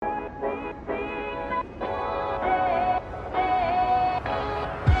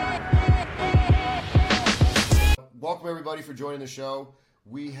for joining the show.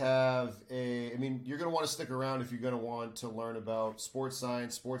 We have you're going to want to stick around if you're going to want to learn about sports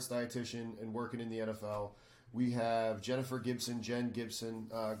science, sports dietitian, and working in the NFL. We have Jennifer Gibson, Jen Gibson.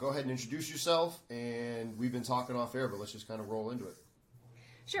 Go ahead and introduce yourself, and we've been talking off air, but let's just kind of roll into it.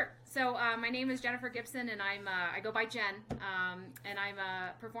 Sure. So my name is Jennifer Gibson, and I go by Jen, and I'm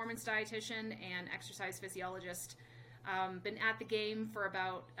a performance dietitian and exercise physiologist. Been at the game for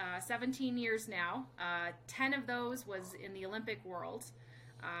about 17 years now. 10 of those was in the Olympic world.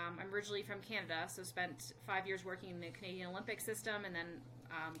 I'm originally from Canada, so spent 5 years working in the Canadian Olympic system, and then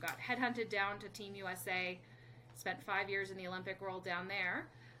got headhunted down to Team USA. Spent 5 years in the Olympic world down there,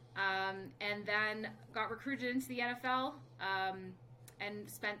 and then got recruited into the NFL, and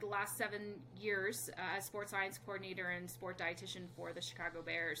spent the last 7 years as sports science coordinator and sport dietitian for the Chicago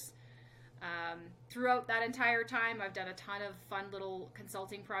Bears. Throughout that entire time, I've done a ton of fun little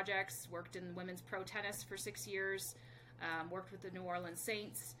consulting projects, worked in women's pro tennis for 6 years, worked with the New Orleans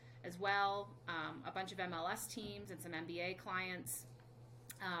Saints as well, a bunch of MLS teams and some NBA clients.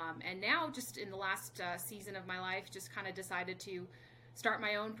 And now, just in the last season of my life, just kind of decided to start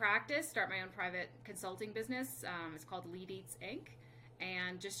my own practice, start my own private consulting business. It's called Lead Eats Inc.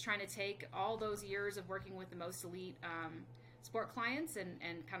 And just trying to take all those years of working with the most elite sport clients and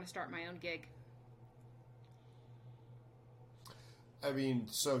kind of start my own gig. I mean,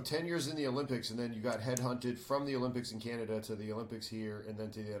 so 10 years in the Olympics, and then you got headhunted from the Olympics in Canada to the Olympics here, and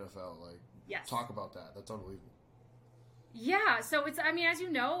then to the NFL. Like, yes. Talk about that. That's unbelievable. Yeah, so it's, I mean, as you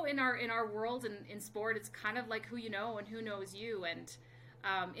know, in our world and in sport, it's kind of like who you know and who knows you. And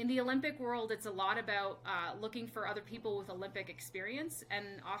in the Olympic world, it's a lot about looking for other people with Olympic experience, and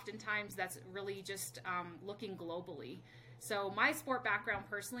oftentimes that's really just looking globally. So my sport background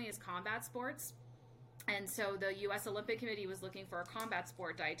personally is combat sports. And so the U.S. Olympic Committee was looking for a combat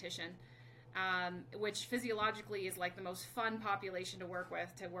sport dietitian, which physiologically is like the most fun population to work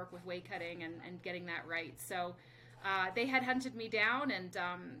with weight cutting and getting that right. So they had hunted me down, and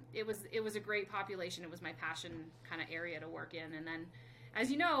it was a great population. It was my passion kind of area to work in. And then,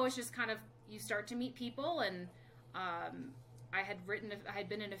 as you know, it's just kind of, you start to meet people, and I had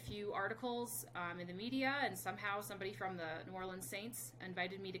been in a few articles in the media, and somehow somebody from the New Orleans Saints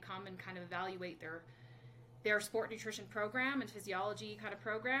invited me to come and kind of evaluate their sport nutrition program and physiology kind of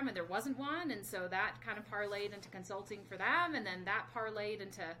program, and there wasn't one, and so that kind of parlayed into consulting for them, and then that parlayed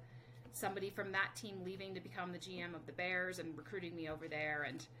into somebody from that team leaving to become the GM of the Bears and recruiting me over there.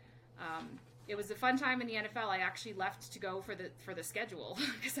 And it was a fun time in the NFL. I actually left to go for the schedule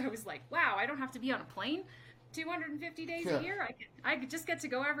because I was like, wow, I don't have to be on a plane 250 days a year. I could just get to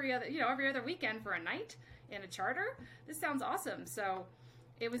go every other weekend for a night in a charter. This sounds awesome. So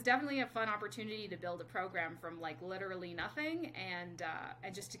it was definitely a fun opportunity to build a program from like literally nothing, and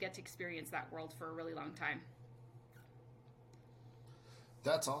just to get to experience that world for a really long time.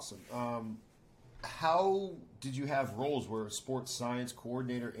 That's awesome. How did you have roles where sports science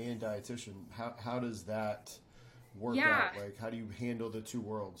coordinator and dietitian? How does that work out? Like, how do you handle the two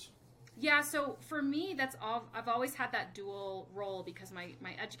worlds? Yeah, so for me, that's all. I've always had that dual role because my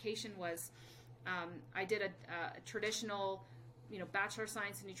education was, I did a traditional, Bachelor of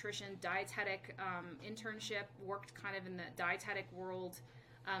Science in Nutrition, dietetic internship, worked kind of in the dietetic world.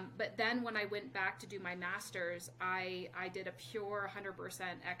 But then when I went back to do my master's, I did a pure 100%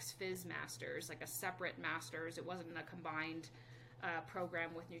 ex-phys master's, like a separate master's. It wasn't a combined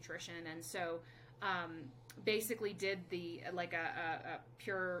program with nutrition. And so basically did a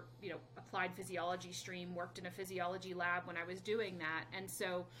pure, applied physiology stream, worked in a physiology lab when I was doing that. And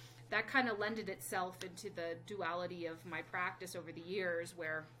so that kind of lended itself into the duality of my practice over the years,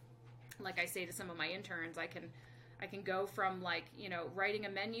 where, like I say to some of my interns, I can go from writing a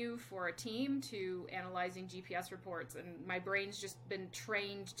menu for a team to analyzing GPS reports, and my brain's just been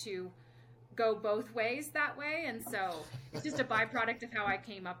trained to go both ways that way. And so it's just a byproduct of how I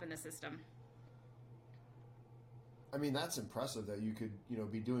came up in the system. I mean, that's impressive that you could,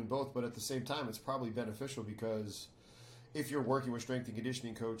 be doing both, but at the same time, it's probably beneficial because if you're working with strength and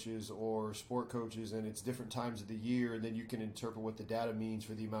conditioning coaches or sport coaches and it's different times of the year, and then you can interpret what the data means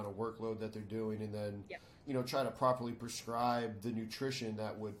for the amount of workload that they're doing, and then, try to properly prescribe the nutrition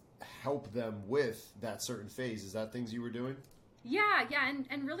that would help them with that certain phase. Is that things you were doing? Yeah.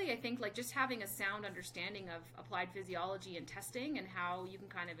 And really, I think just having a sound understanding of applied physiology and testing and how you can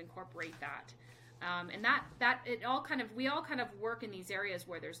kind of incorporate that. And we all kind of work in these areas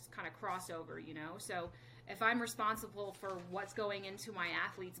where there's kind of crossover, so if I'm responsible for what's going into my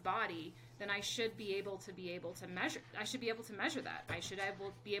athlete's body, then I should be able to measure. I should be able to measure that. I should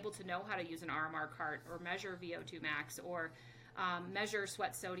be able to know how to use an RMR cart or measure VO2 max or measure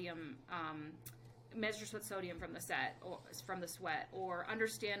sweat sodium measure sweat sodium from the sweat, or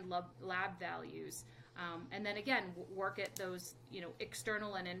understand lab values. And then again, work at those,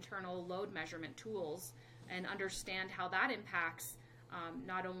 external and internal load measurement tools and understand how that impacts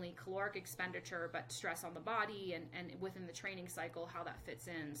not only caloric expenditure, but stress on the body and within the training cycle, how that fits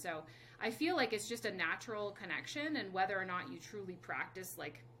in. So I feel like it's just a natural connection, and whether or not you truly practice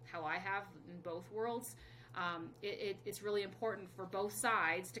like how I have in both worlds, it's really important for both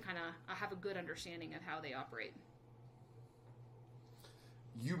sides to kind of have a good understanding of how they operate.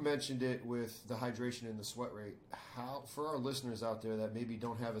 You mentioned it with the hydration and the sweat rate. How, for our listeners out there that maybe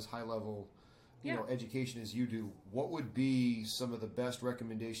don't have as high level, education as you do, what would be some of the best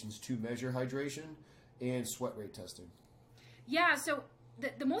recommendations to measure hydration and sweat rate testing? Yeah, so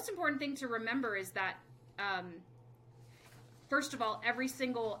the most important thing to remember is that, first of all, every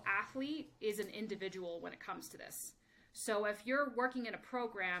single athlete is an individual when it comes to this. So if you're working in a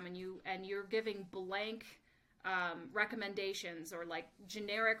program and you're giving blank recommendations or like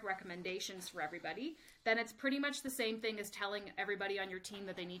generic recommendations for everybody, then it's pretty much the same thing as telling everybody on your team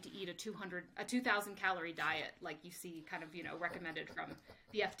that they need to eat a 2,000 calorie diet, like you see kind of, recommended from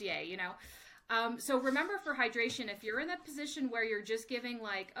the FDA, So remember, for hydration, if you're in that position where you're just giving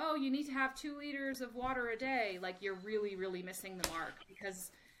like, oh, you need to have 2 liters of water a day, like you're really, really missing the mark,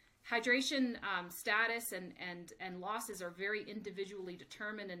 because hydration status and losses are very individually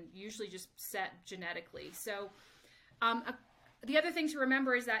determined and usually just set genetically. So the other thing to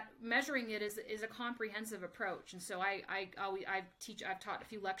remember is that measuring it is a comprehensive approach. And so I've taught a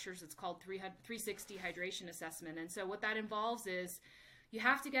few lectures. It's called 360 hydration assessment. And so what that involves is you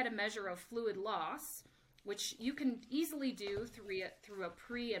have to get a measure of fluid loss, which you can easily do through a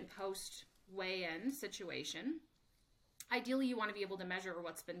pre and post weigh-in situation. Ideally, you want to be able to measure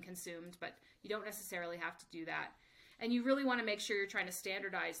what's been consumed, but you don't necessarily have to do that. And you really want to make sure you're trying to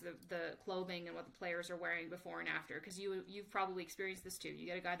standardize the clothing and what the players are wearing before and after, because you've probably experienced this too. You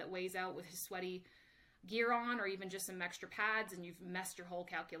get a guy that weighs out with his sweaty gear on, or even just some extra pads, and you've messed your whole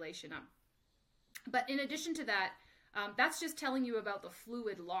calculation up. But in addition to that, that's just telling you about the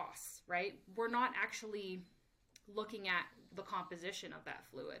fluid loss, right? We're not actually looking at the composition of that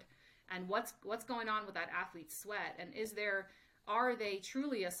fluid and what's going on with that athlete's sweat, and are they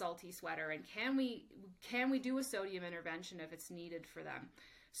truly a salty sweater, and can we do a sodium intervention if it's needed for them?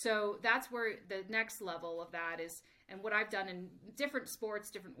 So that's where the next level of that is, and what I've done in different sports,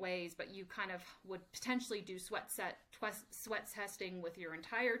 different ways, but you kind of would potentially do sweat testing with your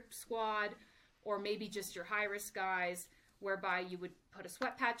entire squad, or maybe just your high-risk guys, whereby you would put a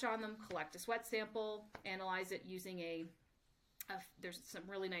sweat patch on them, collect a sweat sample, analyze it using there's some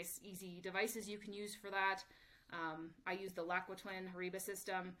really nice, easy devices you can use for that. I use the L'Aquatwin Hariba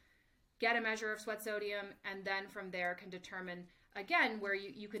system, get a measure of sweat sodium, and then from there can determine, again, where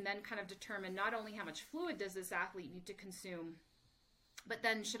you can then kind of determine not only how much fluid does this athlete need to consume, but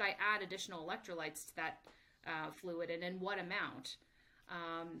then should I add additional electrolytes to that fluid, and in what amount?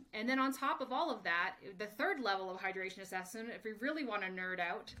 And then on top of all of that, the third level of hydration assessment, if we really want to nerd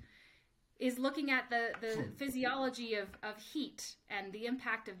out, is looking at the physiology of heat and the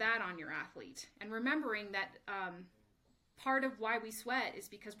impact of that on your athlete. And remembering that part of why we sweat is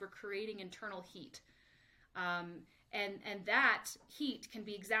because we're creating internal heat. And that heat can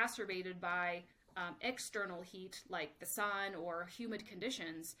be exacerbated by external heat like the sun or humid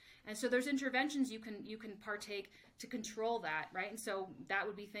conditions. And so there's interventions you can partake to control that, right? And so that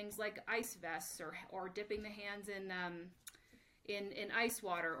would be things like ice vests or dipping the hands in ice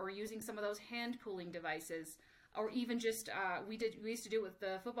water, or using some of those hand cooling devices, or even just we used to do it with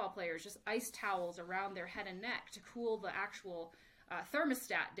the football players, just ice towels around their head and neck to cool the actual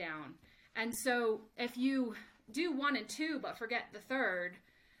thermostat down. And so if you do 1 and 2 but forget the third,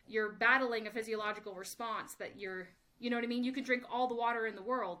 you're battling a physiological response that you know what I mean? You can drink all the water in the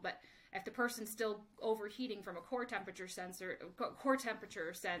world, but if the person's still overheating from a core temperature sense,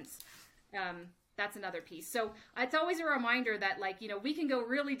 that's another piece. So it's always a reminder that, we can go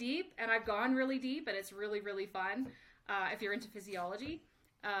really deep, and I've gone really deep, and it's really, really fun if you're into physiology.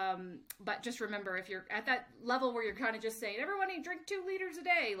 But just remember, if you're at that level where you're kind of just saying, everyone drink 2 liters a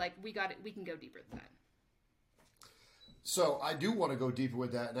day, we can go deeper than that. So I do want to go deeper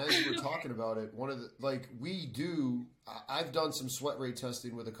with that. And as you were talking about it, I've done some sweat rate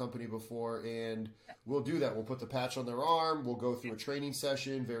testing with a company before, and we'll do that. We'll put the patch on their arm. We'll go through a training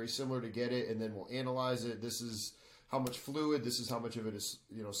session, very similar to get it, and then we'll analyze it. This is how much fluid, this is how much of it is,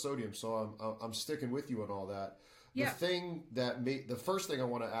 sodium. So I'm sticking with you on all that. Yeah. The first thing I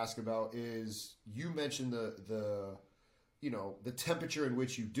want to ask about is, you mentioned the temperature in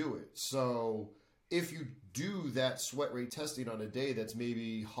which you do it. So if you do that sweat rate testing on a day that's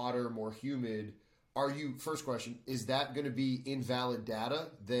maybe hotter, more humid, first question, is that going to be invalid data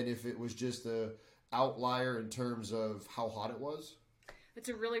than if it was just a outlier in terms of how hot it was? That's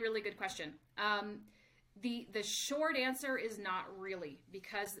a really, really good question. The short answer is not really,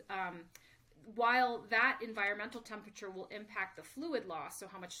 because while that environmental temperature will impact the fluid loss, so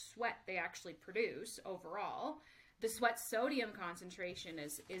how much sweat they actually produce overall, the sweat sodium concentration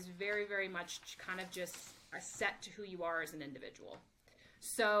is very, very much kind of just set to who you are as an individual.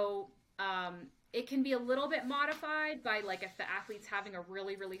 So it can be a little bit modified by, like, if the athlete's having a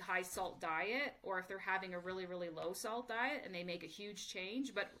really, really high salt diet, or if they're having a really, really low salt diet and they make a huge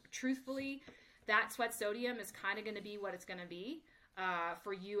change. But truthfully, that sweat sodium is kind of going to be what it's going to be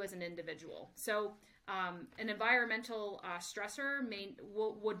for you as an individual. So an environmental stressor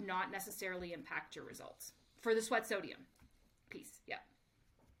would not necessarily impact your results for the sweat sodium piece. Yeah.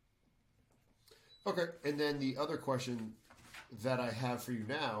 Okay. And then the other question that I have for you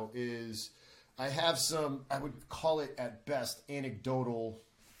now is, I have some, I would call it at best, anecdotal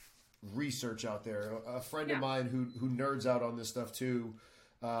research out there. A friend of mine who nerds out on this stuff too,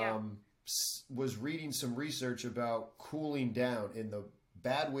 was reading some research about cooling down, and the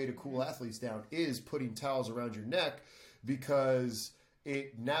bad way to cool athletes down is putting towels around your neck, because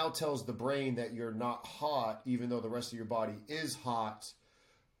it now tells the brain that you're not hot, even though the rest of your body is hot.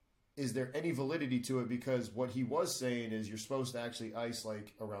 Is there any validity to it? Because what he was saying is you're supposed to actually ice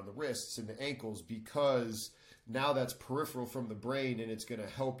like around the wrists and the ankles, because now that's peripheral from the brain, and it's going to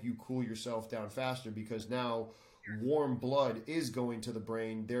help you cool yourself down faster, because now warm blood is going to the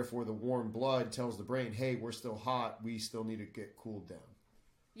brain. Therefore, the warm blood tells the brain, hey, we're still hot. We still need to get cooled down.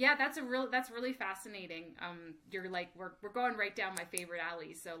 Yeah, that's really fascinating. You're like, we're going right down my favorite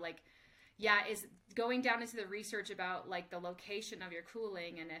alley. So like, yeah, is going down into the research about like the location of your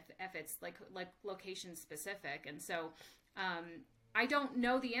cooling, and if it's like location specific. And so I don't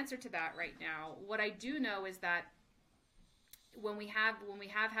know the answer to that right now. What I do know is that when we have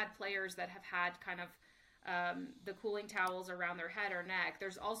had players that have had kind of the cooling towels around their head or neck,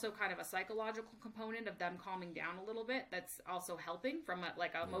 there's also kind of a psychological component of them calming down a little bit that's also helping from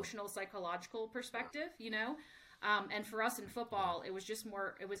a emotional psychological perspective, you know. And for us in football, it was just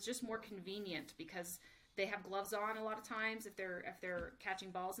more convenient, because they have gloves on a lot of times if they're catching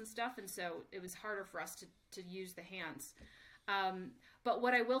balls and stuff, and so it was harder for us to use the hands. But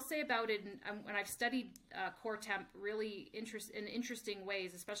what I will say about it, when I've studied core temp really in interesting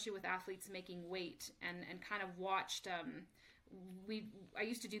ways, especially with athletes making weight, and kind of watched. I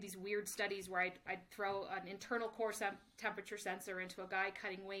used to do these weird studies where I'd throw an internal core temperature sensor into a guy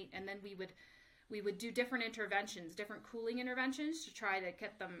cutting weight, and then we would do different interventions, different cooling interventions, to try to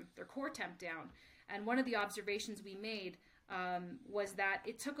get their core temp down. And one of the observations we made was that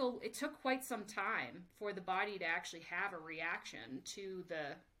it took quite some time for the body to actually have a reaction to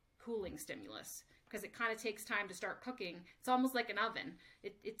the cooling stimulus, because it kind of takes time to start cooking. It's almost like an oven.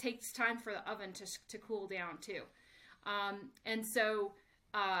 It takes time for the oven to cool down too. And so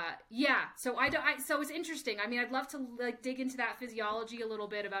so it's interesting. I mean, I'd love to like dig into that physiology a little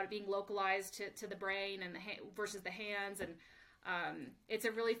bit about it being localized to the brain and versus the hands, and it's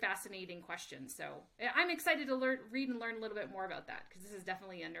a really fascinating question. So I'm excited to read and learn a little bit more about that, because this is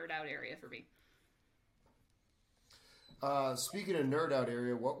definitely a nerd out area for me. Speaking of nerd out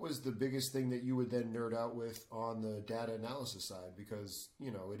area, what was the biggest thing that you would then nerd out with on the data analysis side? Because,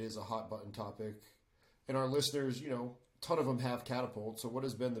 you know, it is a hot button topic, and our listeners, you know, ton of them have Catapult. So what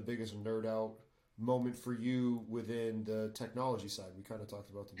has been the biggest nerd out moment for you within the technology side? We kind of talked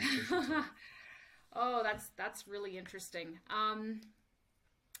about the nutrition side. Oh, that's really interesting.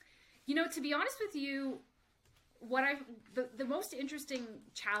 You know, to be honest with you, the most interesting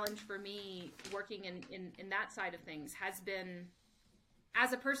challenge for me working in that side of things has been,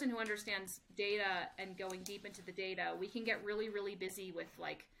 as a person who understands data and going deep into the data, we can get really, really busy with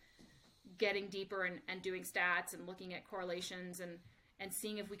like getting deeper and doing stats and looking at correlations and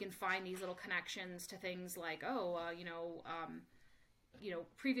seeing if we can find these little connections to things like,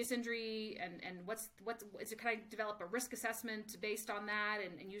 previous injury and what's is it, can I develop a risk assessment based on that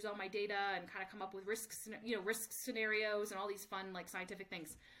and use all my data and kind of come up with risk scenarios and all these fun like scientific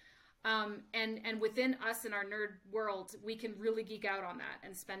things. And within us in our nerd world, we can really geek out on that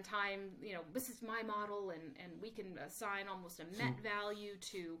and spend time, you know, this is my model, and we can assign almost a met value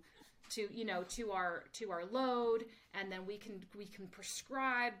to our load, and then we can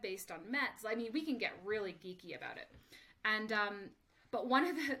prescribe based on mets. I mean, we can get really geeky about it. And but one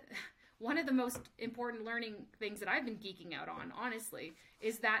of the most important learning things that I've been geeking out on, honestly,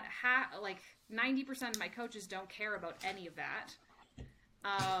 is that 90% of my coaches don't care about any of that.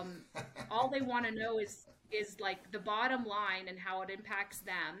 All they want to know is like the bottom line and how it impacts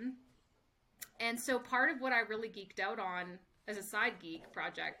them, And so part of what I really geeked out on as a side geek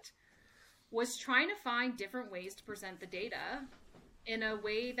project was trying to find different ways to present the data in a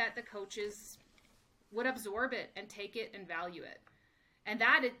way that the coaches would absorb it and take it and value it. And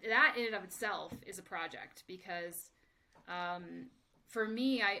that in and of itself is a project, because for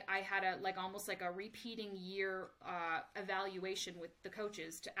me, I had almost like a repeating year evaluation with the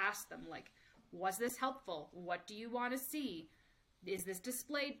coaches to ask them, like, was this helpful? What do you want to see? Is this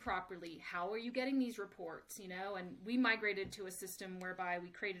displayed properly? How are you getting these reports? And we migrated to a system whereby we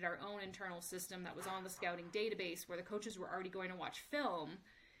created our own internal system that was on the scouting database, where the coaches were already going to watch film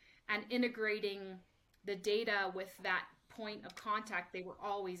and integrating the data with that point of contact they were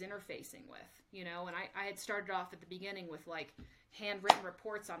always interfacing with, and I had started off at the beginning with like handwritten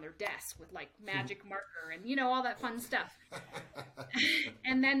reports on their desk with like magic marker and all that fun stuff.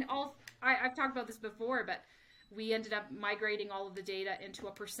 And then I've talked about this before, but we ended up migrating all of the data into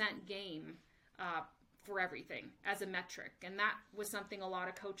a percent game for everything as a metric. And that was something a lot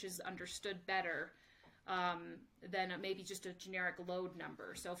of coaches understood better than maybe just a generic load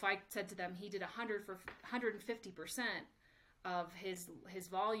number. So if I said to them he did 150% of his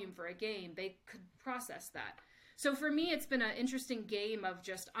volume for a game, they could process that. So for me, it's been an interesting game of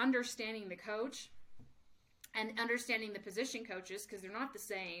just understanding the coach and understanding the position coaches, because they're not the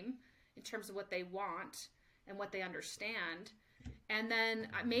same in terms of what they want and what they understand. And then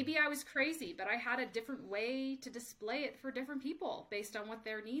maybe I was crazy, but I had a different way to display it for different people based on what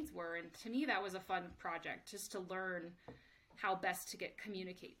their needs were. And to me, that was a fun project, just to learn how best to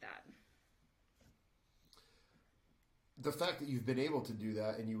communicate that. The fact that you've been able to do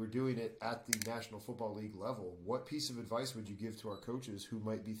that and you were doing it at the National Football League level, what piece of advice would you give to our coaches who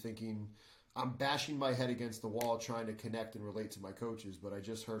might be thinking, I'm bashing my head against the wall trying to connect and relate to my coaches, but I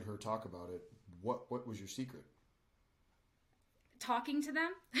just heard her talk about it. What was your secret? Talking to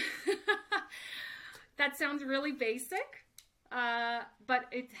them. That sounds really basic, but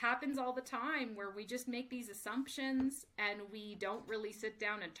it happens all the time where we just make these assumptions and we don't really sit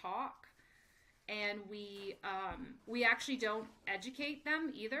down and talk, and we actually don't educate them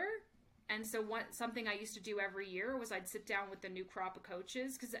either. And so something I used to do every year was I'd sit down with the new crop of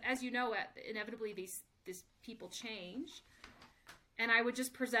coaches, because as you know, inevitably these people change. And I would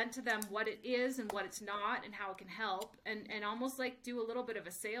just present to them what it is and what it's not and how it can help, and almost like do a little bit of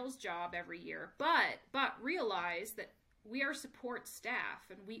a sales job every year. But realize that we are support staff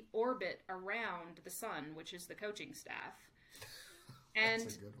and we orbit around the sun, which is the coaching staff. And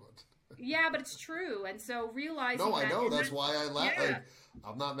that's a good one. Yeah, but it's true. And so realizing No, I know. That's why I laugh. Yeah. Like,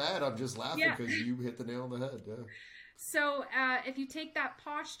 I'm not mad. I'm just laughing because you hit the nail on the head. Yeah. So if you take that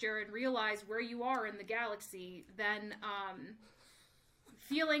posture and realize where you are in the galaxy, then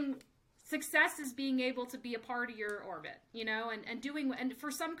feeling success is being able to be a part of your orbit, and for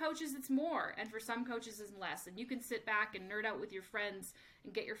some coaches it's more, and for some coaches it's less, and you can sit back and nerd out with your friends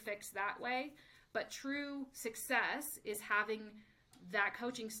and get your fix that way. But true success is having that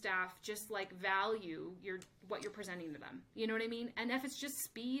coaching staff just like value what you're presenting to them. You know what I mean? And if it's just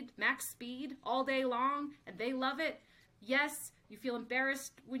speed, max speed all day long, and they love it, yes, you feel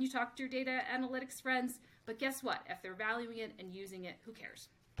embarrassed when you talk to your data analytics friends, but guess what? If they're valuing it and using it, who cares?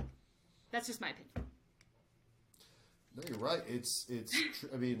 That's just my opinion. No, you're right.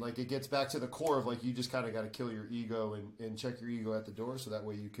 I mean, like, it gets back to the core of like, you just kind of got to kill your ego and check your ego at the door, so that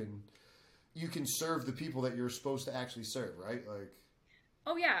way you can serve the people that you're supposed to actually serve, right? Like,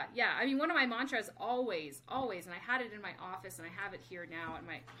 oh yeah. I mean, one of my mantras always, and I had it in my office and I have it here now at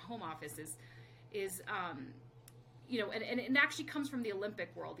my home office is and it actually comes from the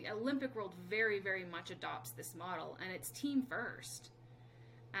Olympic world. The Olympic world very, very much adopts this model, and it's team first.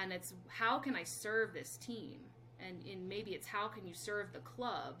 And it's, how can I serve this team? And maybe it's, how can you serve the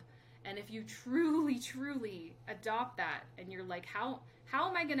club? And if you truly, truly adopt that, and you're like, how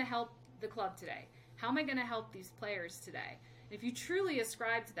am I going to help the club today? How am I going to help these players today? And if you truly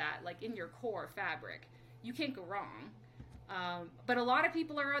ascribe to that, like in your core fabric, you can't go wrong. But a lot of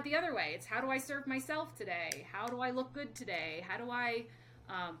people are the other way. It's, how do I serve myself today? How do I look good today? How do I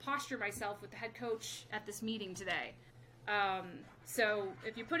posture myself with the head coach at this meeting today? So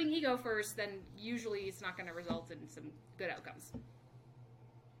if you're putting ego first, then usually it's not going to result in some good outcomes.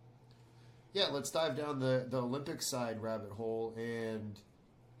 Yeah, let's dive down the Olympic side rabbit hole and,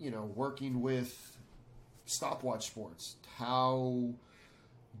 working with stopwatch sports. How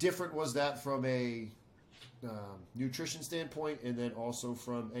different was that from a nutrition standpoint, and then also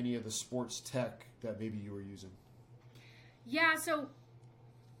from any of the sports tech that maybe you were using? Yeah, so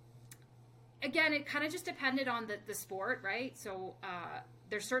again, it kind of just depended on the sport, right? So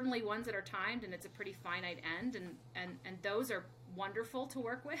There's certainly ones that are timed, and it's a pretty finite end, and those are wonderful to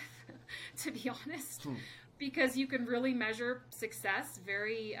work with, to be honest, because you can really measure success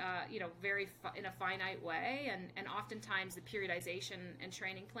very, in a finite way, and oftentimes the periodization and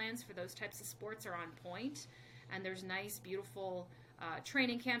training plans for those types of sports are on point, and there's nice, beautiful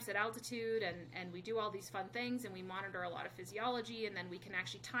training camps at altitude, and we do all these fun things, and we monitor a lot of physiology, and then we can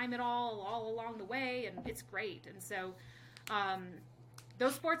actually time it all along the way, and it's great. And so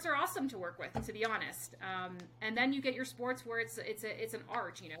those sports are awesome to work with, to be honest. And then you get your sports where it's an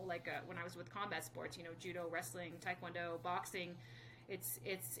art, like when I was with combat sports, judo, wrestling, taekwondo, boxing.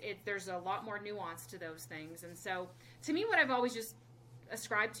 There's a lot more nuance to those things. And so to me, what I've always just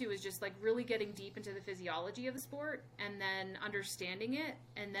ascribed to is just like really getting deep into the physiology of the sport, and then understanding it,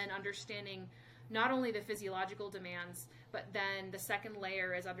 and then understanding not only the physiological demands, but then the second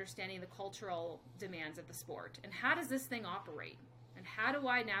layer is understanding the cultural demands of the sport, and how does this thing operate, and how do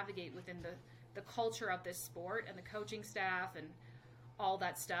I navigate within the culture of this sport and the coaching staff and all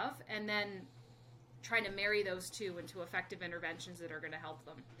that stuff, and then trying to marry those two into effective interventions that are going to help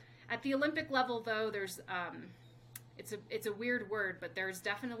them. At the Olympic level, though, there's it's a weird word, but there's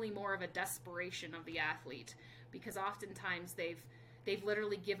definitely more of a desperation of the athlete, because oftentimes they've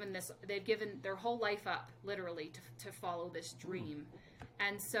literally given their whole life up literally to follow this dream.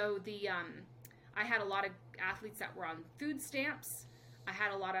 And so I had a lot of athletes that were on food stamps. I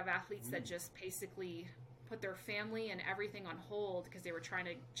had a lot of athletes that just basically put their family and everything on hold because they were trying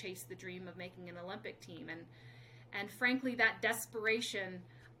to chase the dream of making an Olympic team. And frankly, that desperation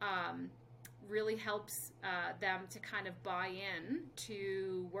really helps them to kind of buy in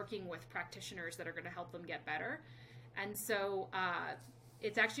to working with practitioners that are going to help them get better. And so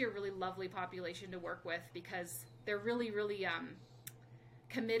it's actually a really lovely population to work with, because they're really, really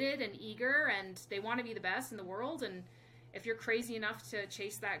committed and eager, and they want to be the best in the world. And if you're crazy enough to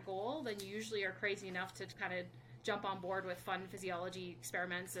chase that goal, then you usually are crazy enough to kind of jump on board with fun physiology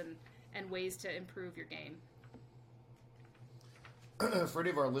experiments and ways to improve your game. For any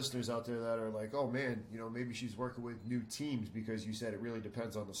of our listeners out there that are like, oh man, maybe she's working with new teams, because you said it really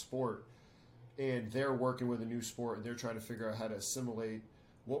depends on the sport, and they're working with a new sport and they're trying to figure out how to assimilate,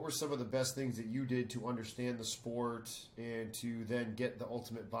 what were some of the best things that you did to understand the sport and to then get the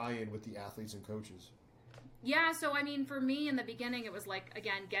ultimate buy-in with the athletes and coaches? Yeah, so I mean, for me in the beginning, it was like,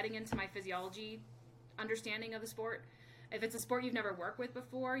 again, getting into my physiology understanding of the sport. If it's a sport you've never worked with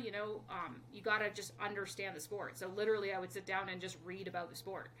before, you got to just understand the sport. So literally I would sit down and just read about the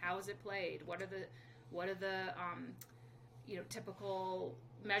sport. How is it played? What are the typical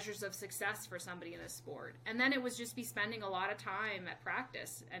measures of success for somebody in this sport? And then it was just be spending a lot of time at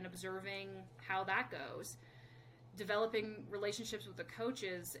practice and observing how that goes, developing relationships with the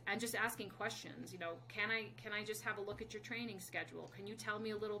coaches, and just asking questions. Can I just have a look at your training schedule? Can you tell me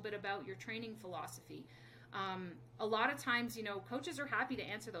a little bit about your training philosophy? A lot of times, coaches are happy to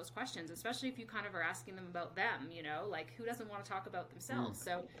answer those questions, especially if you kind of are asking them about them, like who doesn't want to talk about themselves?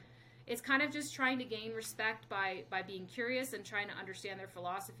 So it's kind of just trying to gain respect by being curious and trying to understand their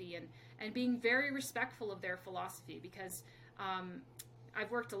philosophy, and being very respectful of their philosophy, because I've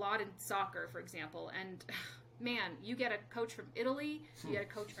worked a lot in soccer, for example, and man, you get a coach from Italy, you get a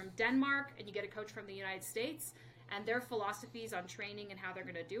coach from Denmark, and you get a coach from the United States, and their philosophies on training and how they're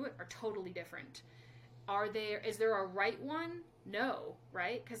going to do it are totally different. Is there a right one? No,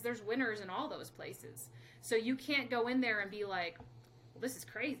 right? Because there's winners in all those places. So you can't go in there and be like, well, this is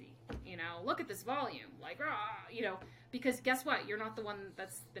crazy. Look at this volume. Like, because guess what? You're not the one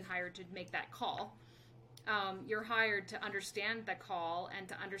that's been hired to make that call. You're hired to understand the call and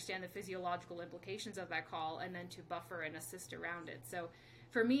to understand the physiological implications of that call, and then to buffer and assist around it. So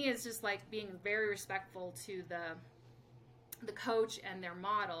for me, it's just like being very respectful to the coach and their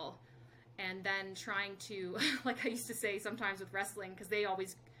model, and then trying to, like I used to say sometimes with wrestling, because they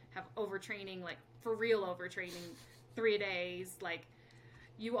always have overtraining, like for real overtraining, 3 days, like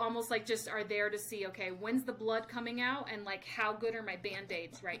you almost like just are there to see, okay, when's the blood coming out, and like how good are my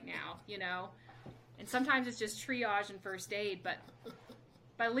Band-Aids right now, And sometimes it's just triage and first aid, but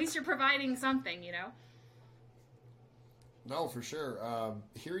at least you're providing something, No, for sure.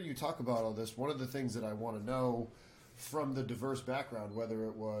 Hearing you talk about all this, one of the things that I want to know from the diverse background, whether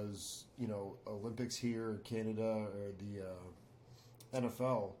it was, Olympics here, Canada, or the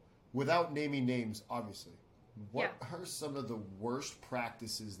NFL, without naming names, obviously, what are some of the worst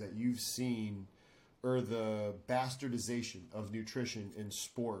practices that you've seen, or the bastardization of nutrition in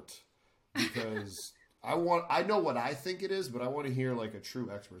sport? Because I know what I think it is, but I want to hear like a true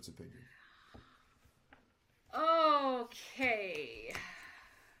expert's opinion. Okay.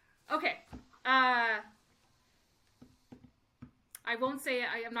 I won't say,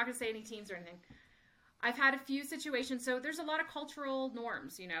 I'm not going to say any teams or anything. I've had a few situations. So there's a lot of cultural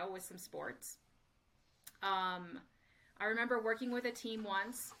norms, you know, with some sports. I remember working with a team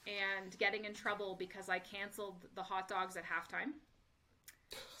once and getting in trouble because I canceled the hot dogs at halftime.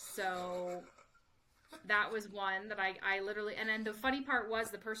 So that was one that I literally, and then the funny part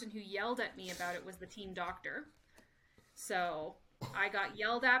was the person who yelled at me about it was the team doctor. So I got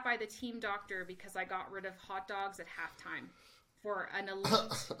yelled at by the team doctor because I got rid of hot dogs at halftime for an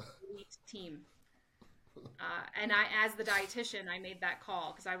elite team. And I, as the dietitian, I made that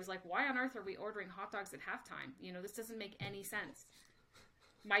call because I was like, why on earth are we ordering hot dogs at halftime? You know, this doesn't make any sense.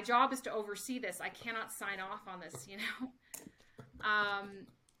 My job is to oversee this. I cannot sign off on this, you know?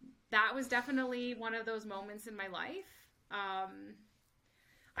 That was definitely one of those moments in my life.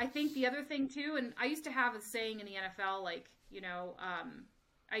 I think the other thing too, and I used to have a saying in the NFL, like, you know,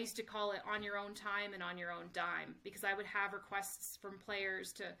 I used to call it on your own time and on your own dime, because I would have requests from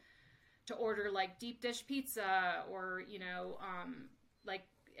players to order like deep dish pizza or, you know, like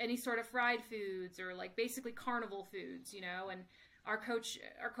any sort of fried foods or like basically carnival foods, you know, and our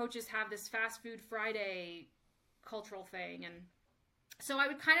coaches have this fast food Friday cultural thing. And so I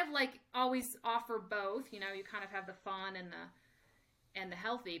would kind of like always offer both, you know, you kind of have the fun and the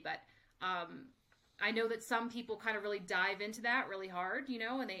healthy, but I know that some people kind of really dive into that really hard, you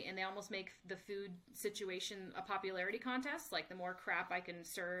know, and they almost make the food situation a popularity contest. Like the more crap I can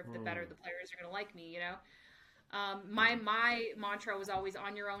serve, the better the players are going to like me, you know. My mantra was always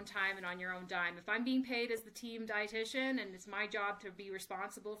on your own time and on your own dime. If I'm being paid as the team dietitian and it's my job to be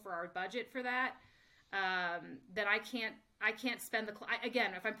responsible for our budget for that, then I can't spend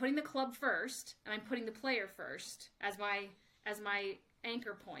again, if I'm putting the club first and I'm putting the player first as my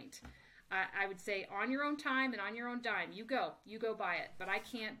anchor point, I would say on your own time and on your own dime, you go buy it. But I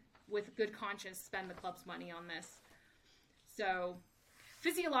can't, with good conscience, spend the club's money on this. So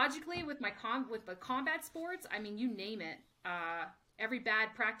physiologically, with the combat sports, I mean, you name it. Every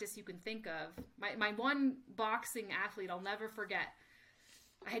bad practice you can think of. My one boxing athlete, I'll never forget.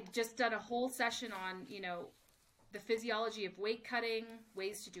 I had just done a whole session on, you know, the physiology of weight cutting,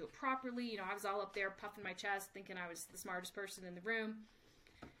 ways to do it properly. You know, I was all up there puffing my chest, thinking I was the smartest person in the room.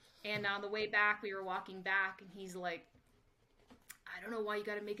 And on the way back, we were walking back, and he's like, I don't know why you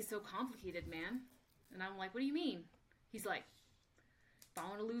got to make it so complicated, man. And I'm like, what do you mean? He's like, if I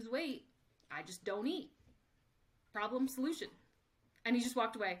want to lose weight, I just don't eat. Problem, solution. And he just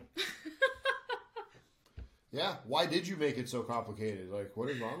walked away. Yeah. Why did you make it so complicated? Like,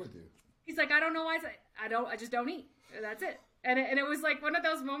 what is wrong with you? He's like, I don't know why. I just don't eat. That's it. And it was like one of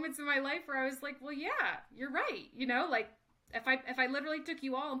those moments in my life where I was like, well, yeah, you're right. You know, like, if I literally took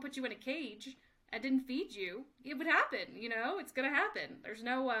you all and put you in a cage and didn't feed you, it would happen. You know, it's going to happen. There's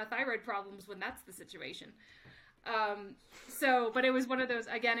no thyroid problems when that's the situation. But it was one of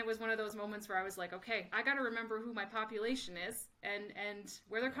those moments where I was like, okay, I got to remember who my population is and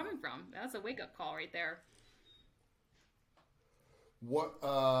where they're coming from. That's a wake up call right there. What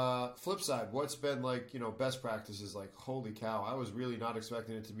flip side? What's been like, you know, best practices? Like, holy cow, I was really not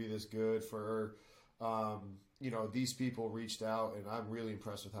expecting it to be this good for you know, these people reached out, and I'm really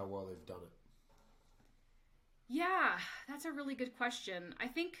impressed with how well they've done it. Yeah, that's a really good question. I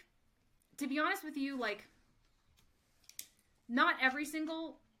think, to be honest with you, like, not every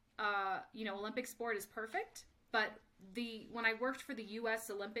single, you know, Olympic sport is perfect, but when I worked for the U.S.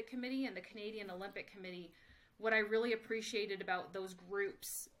 Olympic Committee and the Canadian Olympic Committee, what I really appreciated about those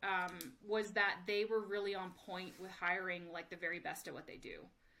groups was that they were really on point with hiring, like, the very best at what they do.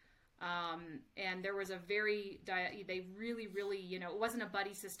 And there was they really, really, you know, it wasn't a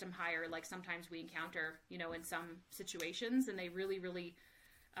buddy system hire like sometimes we encounter, you know, in some situations. And they really, really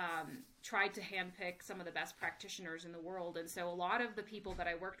tried to handpick some of the best practitioners in the world. And so a lot of the people that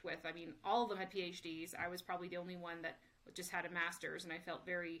I worked with, I mean, all of them had PhDs. I was probably the only one that just had a master's, and I felt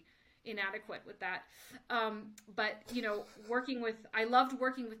very inadequate with that. But, you know, I loved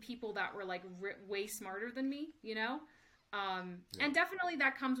working with people that were like way smarter than me, you know? And definitely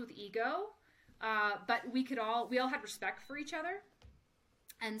that comes with ego. But we all had respect for each other.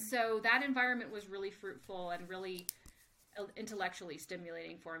 And so that environment was really fruitful and really intellectually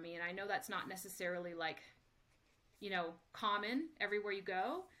stimulating for me. And I know that's not necessarily like, you know, common everywhere you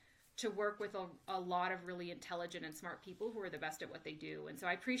go, to work with a lot of really intelligent and smart people who are the best at what they do. And so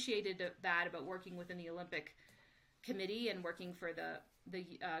I appreciated that about working within the Olympic Committee and working for the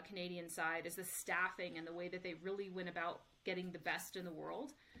Canadian side, is the staffing and the way that they really went about getting the best in the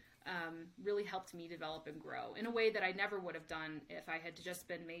world really helped me develop and grow in a way that I never would have done if I had just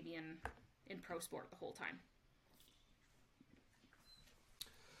been maybe in pro sport the whole time.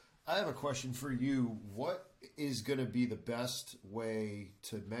 I have a question for you. What is going to be the best way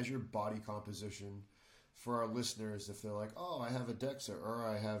to measure body composition for our listeners if they're like, oh, I have a DEXA or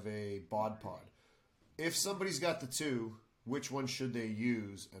I have a bod pod? If somebody's got the two, which one should they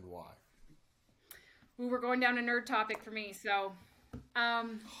use and why? Ooh, we're going down a nerd topic for me, so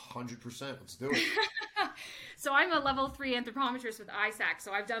 100%. Let's do it. So I'm a level 3 anthropometrist with ISAC,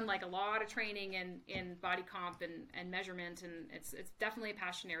 so I've done like a lot of training in body comp and measurement, and it's definitely a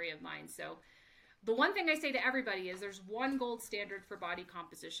passion area of mine. So the one thing I say to everybody is there's one gold standard for body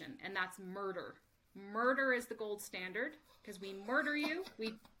composition, and that's murder. Murder is the gold standard because we murder you,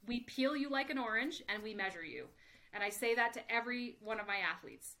 we peel you like an orange, and we measure you. And I say that to every one of my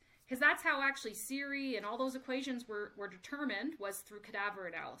athletes because that's how actually Siri and all those equations were determined, was through cadaver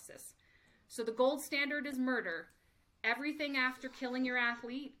analysis. So the gold standard is murder. Everything after killing your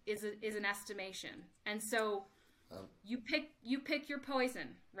athlete is an estimation. And so you pick your poison,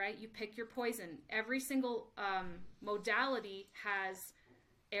 right? You pick your poison. Every single modality has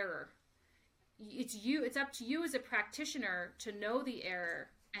error. It's up to you as a practitioner to know the error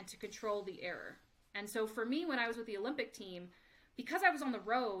and to control the error. And so for me, when I was with the Olympic team, because I was on the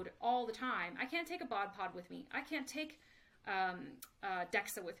road all the time, I can't take a bod pod with me. I can't take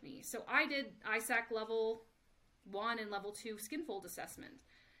DEXA with me. So I did ISAC level 1 and level 2 skin fold assessment.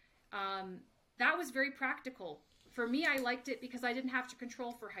 That was very practical. For me, I liked it because I didn't have to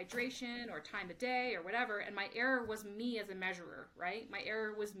control for hydration or time of day or whatever, and my error was me as a measurer, right? My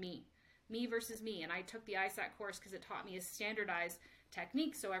error was me versus me, and I took the ISAC course because it taught me a standardized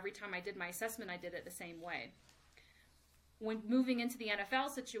technique, so every time I did my assessment, I did it the same way. When moving into the NFL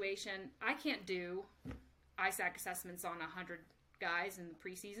situation, I can't do ISAC assessments on 100 guys in the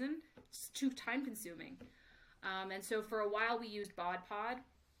preseason. It's too time consuming. And so for a while we used bod pod,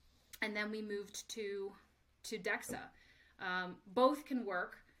 and then we moved to DEXA. Both can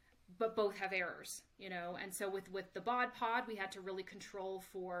work, but both have errors, and so with the bod pod, we had to really control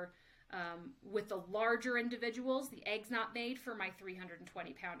for with the larger individuals. The egg's not made for my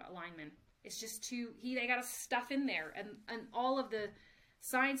 320 pound lineman. It's just they got to stuff in there, and all of the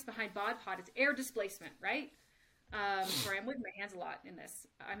science behind bod pod is air displacement, right? Sorry, I'm moving my hands a lot in this.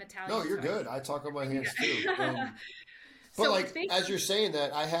 I'm Italian. No, you're good. I talk on my hands too. But So like, as you're saying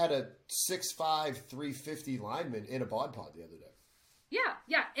that, I had a 6'5", 350 lineman in a bod pod the other day.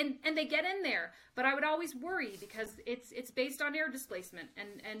 Yeah, and they get in there, but I would always worry because it's based on air displacement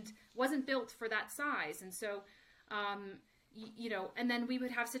and wasn't built for that size, and so and then we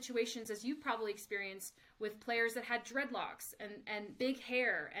would have situations, as you've probably experienced, with players that had dreadlocks and big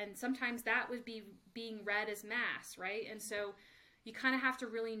hair, and sometimes that would be being read as mass, right? And so you kind of have to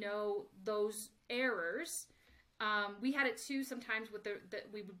really know those errors. We had it too sometimes with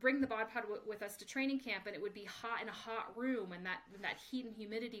we would bring the bod pod with us to training camp, and it would be hot in a hot room, and that heat and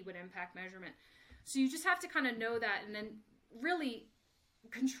humidity would impact measurement. So you just have to kind of know that, and then really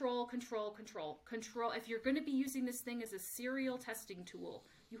control. If you're going to be using this thing as a serial testing tool,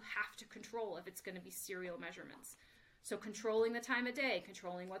 you have to control if it's going to be serial measurements. So controlling the time of day,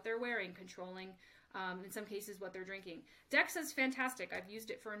 controlling what they're wearing, controlling, in some cases, what they're drinking. DEXA is fantastic. I've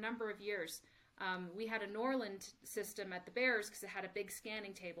used it for a number of years. We had a Norland system at the Bears because it had a big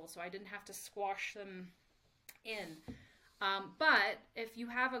scanning table, so I didn't have to squash them in. But if you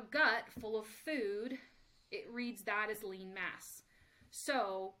have a gut full of food, it reads that as lean mass.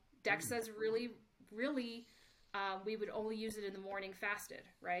 So DEXA is really, we would only use it in the morning fasted,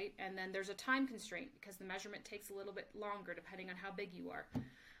 right? And then there's a time constraint because the measurement takes a little bit longer depending on how big you are.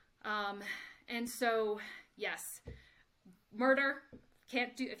 And so, yes, murder.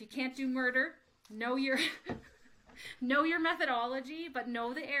 If you can't do murder, know your methodology, but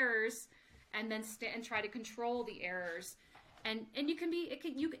know the errors, and then and try to control the errors. And any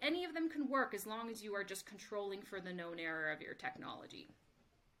of them can work as long as you are just controlling for the known error of your technology.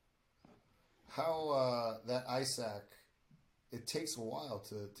 How that ISAC, it takes a while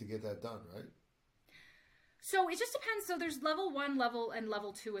to get that done, right? So it just depends. So there's level 1,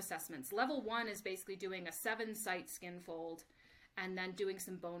 level 2 assessments. Level 1 is basically doing a 7-site skin fold and then doing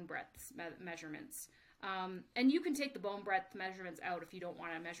some bone breadth measurements. And you can take the bone breadth measurements out if you don't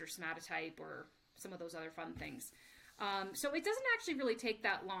want to measure somatotype or some of those other fun things. So it doesn't actually really take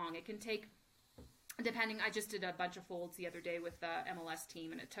that long. It can take, depending, I just did a bunch of folds the other day with the MLS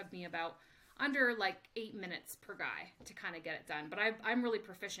team, and it took me about under like 8 minutes per guy to kind of get it done. But I'm really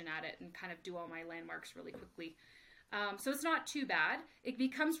proficient at it and kind of do all my landmarks really quickly. So it's not too bad. It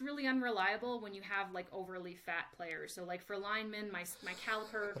becomes really unreliable when you have like overly fat players. So like for linemen, my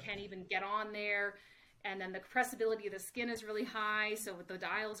caliper can't even get on there. And then the compressibility of the skin is really high. So with the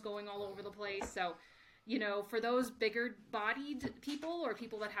dials going all over the place. So For those bigger bodied people or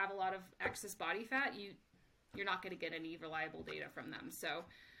people that have a lot of excess body fat, you're not going to get any reliable data from them. So,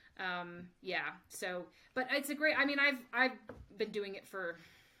 but it's a great, I've been doing it for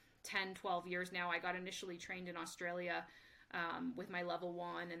 10, 12 years now. I got initially trained in Australia, with my level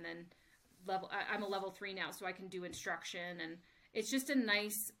 1, and then I'm a level 3 now, so I can do instruction, and it's just a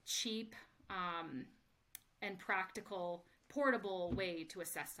nice, cheap, and practical, portable way to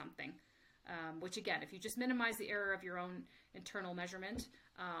assess something. Which again, if you just minimize the error of your own internal measurement,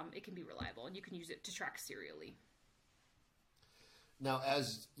 it can be reliable, and you can use it to track serially. Now,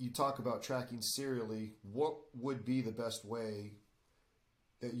 as you talk about tracking serially, what would be the best way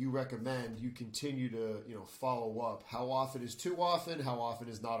that you recommend you continue to, follow up? How often is too often? How often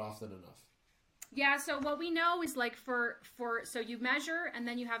is not often enough? Yeah, so what we know is like so you measure and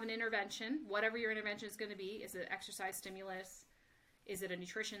then you have an intervention, whatever your intervention is going to be. Is it exercise stimulus? Is it a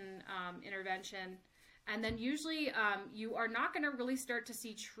nutrition intervention? And then usually you are not going to really start to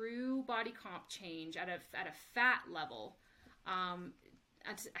see true body comp change at a fat level. I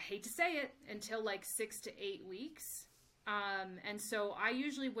hate to say it, until like 6 to 8 weeks. And so I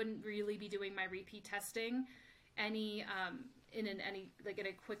usually wouldn't really be doing my repeat testing in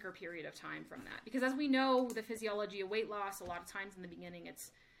a quicker period of time from that, because as we know, the physiology of weight loss, a lot of times in the beginning,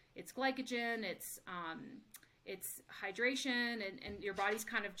 it's glycogen, it's hydration, and your body's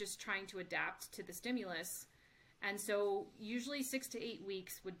kind of just trying to adapt to the stimulus. And so usually 6 to 8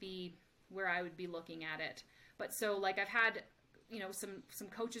 weeks would be where I would be looking at it. But so like I've had, some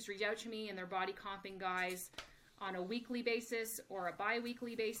coaches reach out to me and they're body comping guys on a weekly basis or a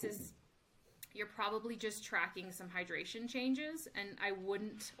bi-weekly basis. You're probably just tracking some hydration changes, and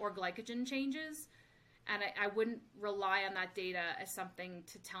or glycogen changes. And I wouldn't rely on that data as something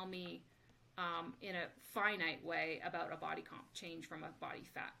to tell me in a finite way about a body comp change from a body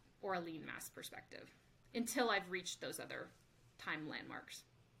fat or a lean mass perspective until I've reached those other time landmarks.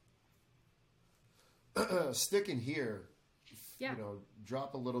 Sticking here, yeah.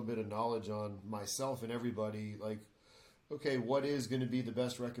 Drop a little bit of knowledge on myself and everybody. Like, okay, what is going to be the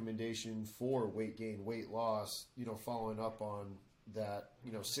best recommendation for weight gain, weight loss? Following up on that,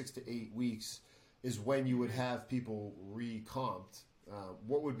 6 to 8 weeks is when you would have people recomped.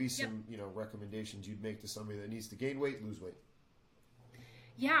 What would be some, recommendations you'd make to somebody that needs to gain weight, lose weight?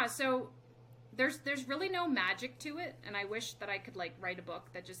 Yeah, so there's really no magic to it, and I wish that I could write a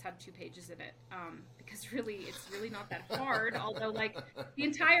book that just had 2 pages in it, because really it's really not that hard. Although the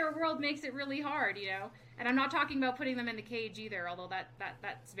entire world makes it really hard, And I'm not talking about putting them in the cage either, although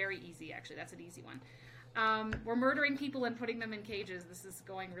that's very easy. Actually, that's an easy one. We're murdering people and putting them in cages. This is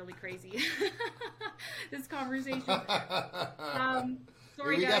going really crazy. This conversation.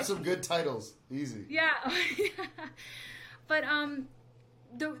 Sorry, we guys. got some good titles. Easy. Yeah. But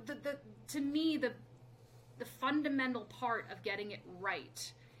to me, the fundamental part of getting it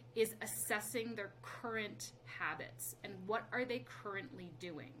right is assessing their current habits and what are they currently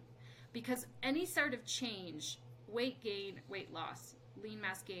doing. Because any sort of change, weight gain, weight loss, lean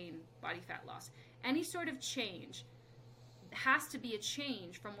mass gain, body fat loss, any sort of change has to be a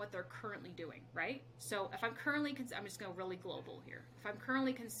change from what they're currently doing, right? So if I'm currently, I'm just going really global here. If I'm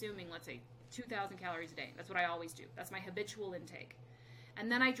currently consuming, let's say, 2,000 calories a day, that's what I always do. That's my habitual intake.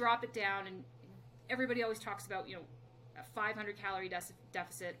 And then I drop it down, and everybody always talks about, a 500 calorie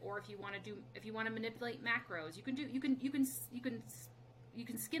deficit, or if you want to manipulate macros, you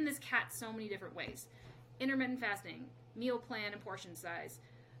can skin this cat so many different ways. Intermittent fasting, meal plan and portion size,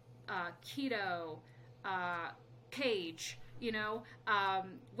 keto, cage,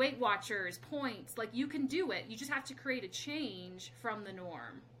 Weight Watchers, points. You can do it. You just have to create a change from the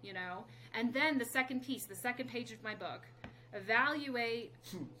norm, And then the second page of my book, evaluate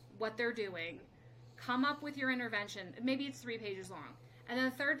what they're doing, come up with your intervention. Maybe it's 3 pages long. And then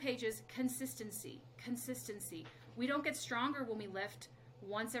the third page is consistency. We don't get stronger when we lift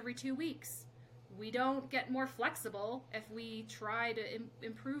once every 2 weeks. We don't get more flexible if we try to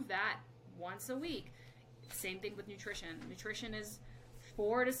improve that once a week. Same thing with nutrition. Nutrition is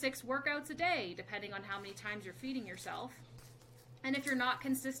 4 to 6 workouts a day, depending on how many times you're feeding yourself. And if you're not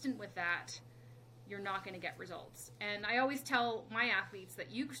consistent with that, you're not going to get results. And I always tell my athletes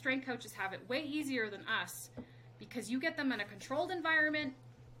that you strength coaches have it way easier than us, because you get them in a controlled environment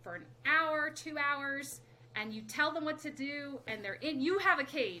for an hour, 2 hours, and you tell them what to do, and you have a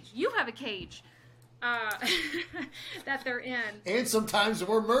cage that they're in. And sometimes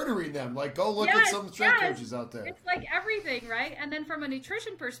we're murdering them. Go look at some strength coaches out there. It's everything, right? And then from a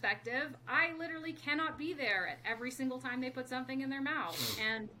nutrition perspective, I literally cannot be there at every single time they put something in their mouth.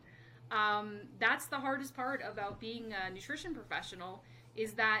 And that's the hardest part about being a nutrition professional,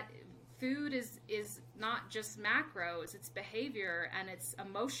 is that food is not just macros, it's behavior and it's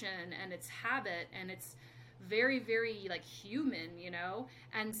emotion and it's habit and it's very, very like human, you know?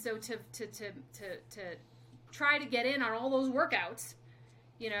 And so to try to get in on all those workouts,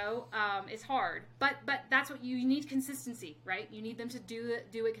 you know, is hard, but that's what you need, consistency, right? You need them to do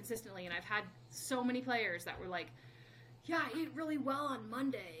it consistently. And I've had so many players that were like, yeah, I ate really well on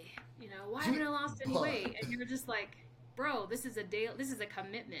Monday, you know, why haven't I lost any weight? And you're just like, bro, this is a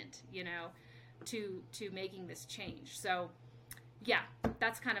commitment, you know, to making this change. So yeah,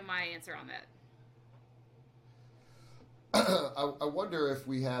 that's kind of my answer on that. I wonder if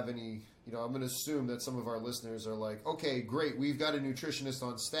we have any, you know, I'm going to assume that some of our listeners are like, okay, great, we've got a nutritionist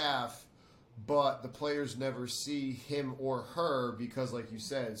on staff, but the players never see him or her because, like you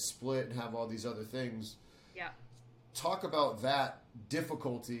said, split and have all these other things. Yeah. Talk about that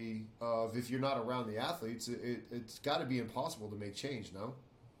difficulty of if you're not around the athletes, it's got to be impossible to make change, no?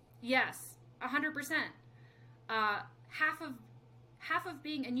 Yes, 100%. Half of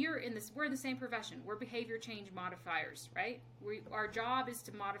being, and we're in the same profession. We're behavior change modifiers, right? Our job is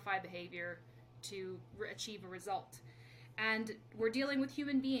to modify behavior to achieve a result. And we're dealing with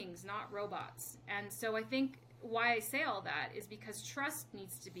human beings, not robots. And so I think why I say all that is because trust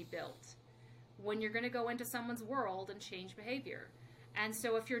needs to be built when you're going to go into someone's world and change behavior. And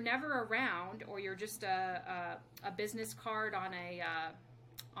so if you're never around, or you're just a business card on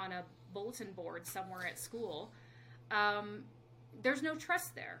a bulletin board somewhere at school, there's no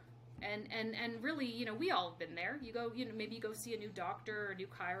trust there. And really, you know, we all have been there. You go, you know, maybe you go see a new doctor or a new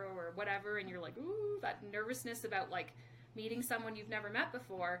chiro or whatever, and you're like, ooh, that nervousness about like meeting someone you've never met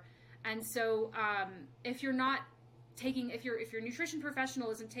before. And so if your nutrition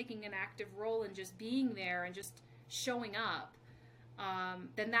professional isn't taking an active role in just being there and just showing up,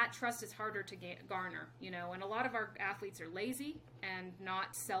 then that trust is harder to garner, you know. And a lot of our athletes are lazy and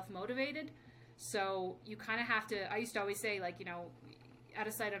not self-motivated. So you kind of have to, I used to always say, like, you know, out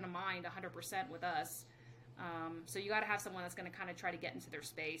of sight, out of mind, 100% with us. So you got to have someone that's going to kind of try to get into their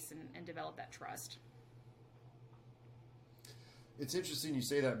space and develop that trust. It's interesting you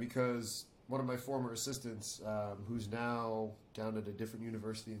say that because one of my former assistants, who's now down at a different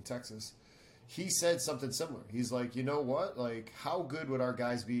university in Texas, he said something similar. He's like, you know what? Like, how good would our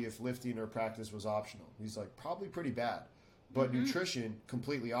guys be if lifting or practice was optional? He's like, probably pretty bad. But nutrition,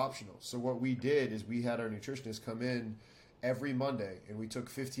 completely optional. So what we did is we had our nutritionist come in every Monday, and we took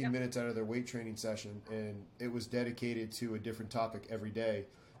 15 minutes out of their weight training session, and it was dedicated to a different topic every day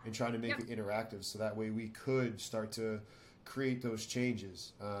and trying to make it interactive so that way we could start to create those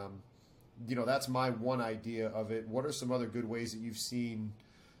changes. You know, that's my one idea of it. What are some other good ways that you've seen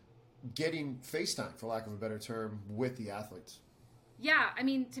getting FaceTime, for lack of a better term, with the athletes? Yeah, I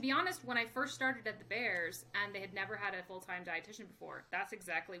mean, to be honest, when I first started at the Bears and they had never had a full-time dietitian before, that's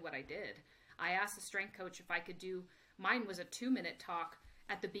exactly what I did. I asked the strength coach if I could do, mine was a 2-minute talk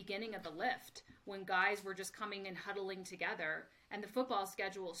at the beginning of the lift when guys were just coming and huddling together, and the football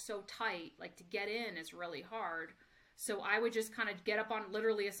schedule is so tight, like to get in is really hard. So I would just kind of get up on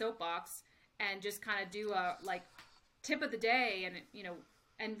literally a soapbox and just kind of do a like tip of the day, and, you know,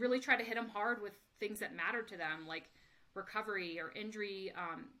 and really try to hit them hard with things that matter to them, like recovery or injury,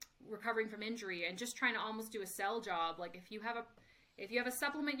 recovering from injury, and just trying to almost do a sell job. Like if you have a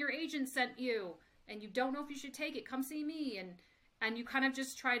supplement your agent sent you and you don't know if you should take it, come see me. And you kind of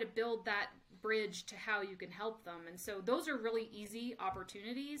just try to build that bridge to how you can help them. And so those are really easy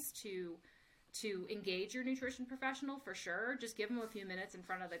opportunities to engage your nutrition professional, for sure. Just give them a few minutes in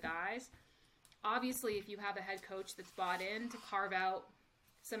front of the guys. Obviously, if you have a head coach that's bought in, to carve out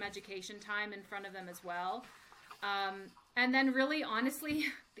some education time in front of them as well. And then really, honestly,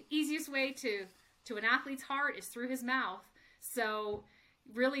 the easiest way to an athlete's heart is through his mouth. So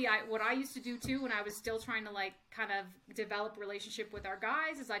really, what I used to do too when I was still trying to like kind of develop relationship with our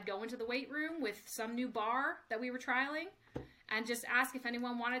guys is I'd go into the weight room with some new bar that we were trialing and just ask if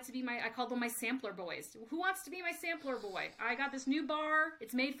anyone wanted to be I called them my sampler boys. Who wants to be my sampler boy? I got this new bar.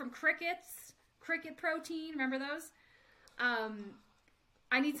 It's made from cricket protein. Remember those?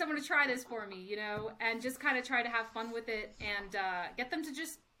 I need someone to try this for me, you know, and just kind of try to have fun with it and get them to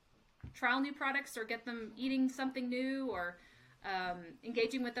just trial new products or get them eating something new or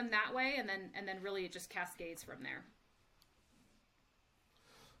engaging with them that way. And then really it just cascades from there.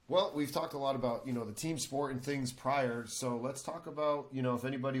 Well, we've talked a lot about, you know, the team sport and things prior. So let's talk about, you know, if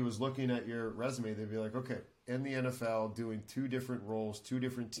anybody was looking at your resume, they'd be like, okay, in the NFL, doing 2 different roles, 2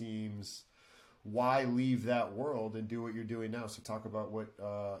 different teams, why leave that world and do what you're doing now? So talk about what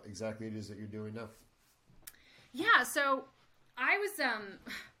exactly it is that you're doing now. Yeah, so I was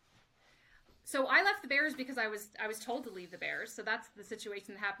So I left the Bears because I was told to leave the Bears. So that's the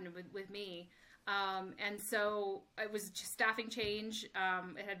situation that happened with me. And so it was just staffing change.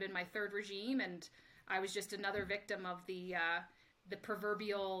 It had been my third regime, and I was just another victim of the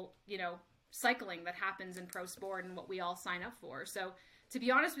proverbial, cycling that happens in pro sport and what we all sign up for. So to be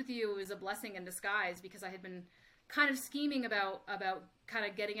honest with you, it was a blessing in disguise because I had been kind of scheming about kind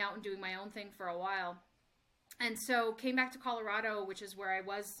of getting out and doing my own thing for a while. And so came back to Colorado, which is where I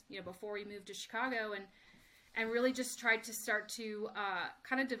was, before we moved to Chicago, and really just tried to start to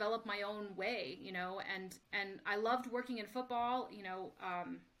kind of develop my own way, and I loved working in football.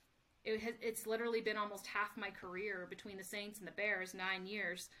 It's literally been almost half my career between the Saints and the Bears, 9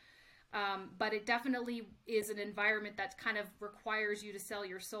 years. But it definitely is an environment that kind of requires you to sell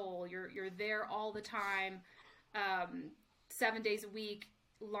your soul. You're there all the time, 7 days a week,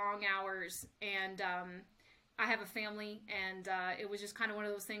 long hours, and I have a family, and it was just kind of one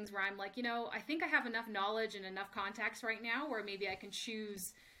of those things where I'm like, I think I have enough knowledge and enough contacts right now where maybe I can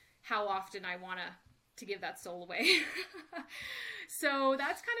choose how often I want to give that soul away. So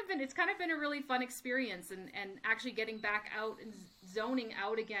it's kind of been a really fun experience, and actually getting back out and zoning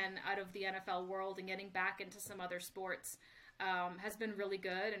out again out of the NFL world and getting back into some other sports has been really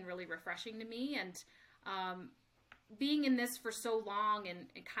good and really refreshing to me. And being in this for so long and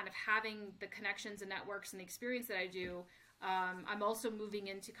kind of having the connections and networks and the experience that I do, I'm also moving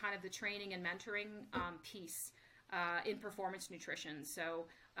into kind of the training and mentoring piece in performance nutrition. So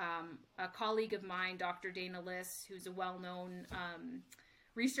a colleague of mine, Dr. Dana Liss, who's a well-known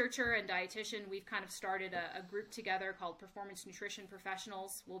researcher and dietitian, we've kind of started a group together called Performance Nutrition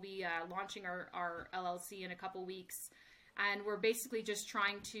Professionals. We'll be launching our LLC in a couple weeks. And we're basically just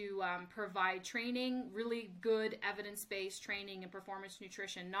trying to provide training, really good evidence-based training in performance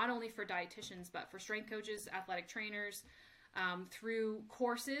nutrition, not only for dietitians, but for strength coaches, athletic trainers, through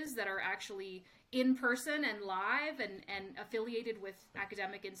courses that are actually in person and live and affiliated with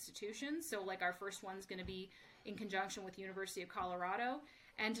academic institutions. So like our first one's going to be in conjunction with University of Colorado,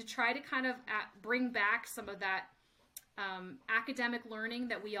 and to try to kind of bring back some of that academic learning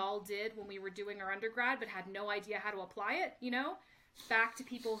that we all did when we were doing our undergrad but had no idea how to apply it, back to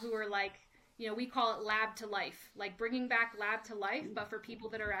people who are like, we call it lab to life, like bringing back lab to life, but for people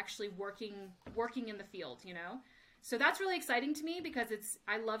that are actually working in the field, So that's really exciting to me because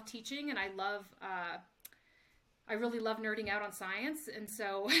I love teaching, and I really love nerding out on science. And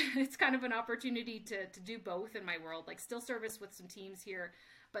so it's kind of an opportunity to do both in my world, like still service with some teams here,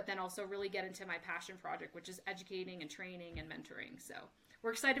 but then also really get into my passion project, which is educating and training and mentoring. So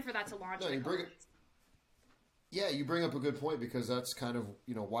we're excited for that to launch. You bring up a good point, because that's kind of,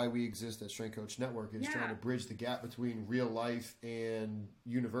 why we exist at Strength Coach Network, is trying to bridge the gap between real life and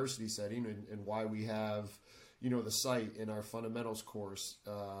university setting, and why we have, the site in our fundamentals course,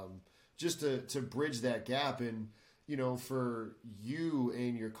 just to bridge that gap. And, for you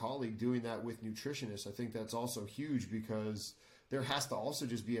and your colleague doing that with Nutritionists, I think that's also huge, because there has to also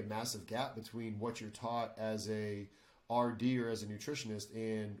just be a massive gap between what you're taught as a RD or as a nutritionist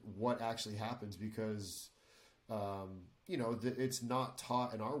and what actually happens, because it's not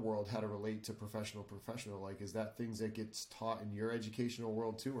taught in our world how to relate to professional. Like, is that things that gets taught in your educational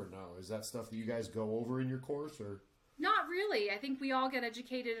world too, or no? Is that stuff that you guys go over in your course, or? Not really. I think we all get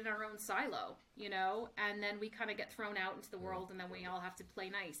educated in our own silo, and then we kind of get thrown out into the world, and then we all have to play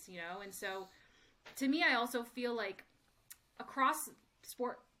nice, And so to me, I also feel like across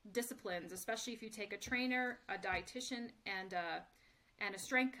sport disciplines, especially if you take a trainer, a dietitian, and a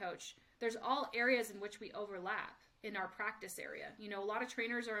strength coach, there's all areas in which we overlap in our practice area. A lot of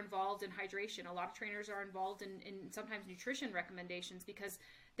trainers are involved in hydration. A lot of trainers are involved in sometimes nutrition recommendations because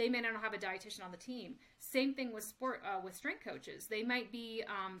they may not have a dietitian on the team. Same thing with with strength coaches. They might be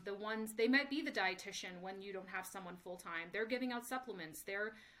they might be the dietitian when you don't have someone full time. They're giving out supplements.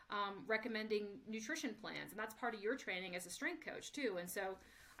 They're recommending nutrition plans, and that's part of your training as a strength coach too. And so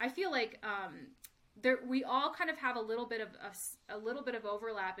I feel like we all kind of have a little bit of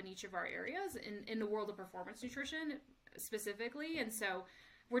overlap in each of our areas in the world of performance nutrition specifically. And so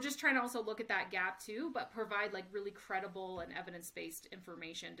we're just trying to also look at that gap too, but provide like really credible and evidence-based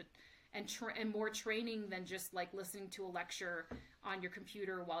information and more training than just like listening to a lecture on your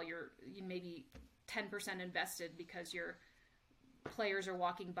computer while you're maybe 10% invested because your players are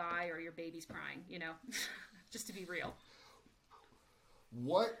walking by or your baby's crying, just to be real.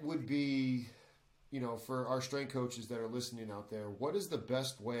 What would be, for our strength coaches that are listening out there, what is the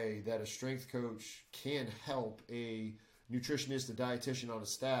best way that a strength coach can help a nutritionist, a dietitian on a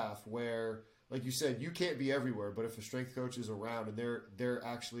staff where, like you said, you can't be everywhere, but if a strength coach is around and they're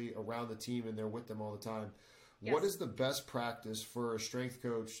actually around the team and they're with them all the time, What is the best practice for a strength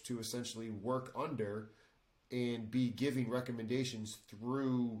coach to essentially work under and be giving recommendations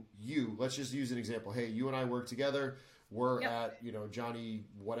through you? Let's just use an example. Hey, you and I work together. We're at, Johnny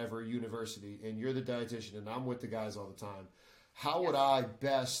whatever university, and you're the dietitian, and I'm with the guys all the time. How would I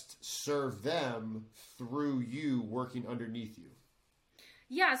best serve them through you working underneath you?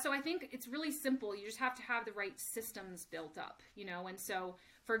 Yeah, so I think it's really simple. You just have to have the right systems built up, and so,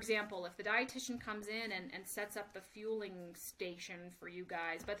 for example, if the dietitian comes in and sets up the fueling station for you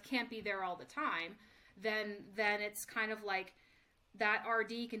guys, but can't be there all the time, then it's kind of like that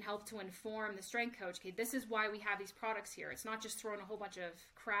RD can help to inform the strength coach, okay, this is why we have these products here. It's not just throwing a whole bunch of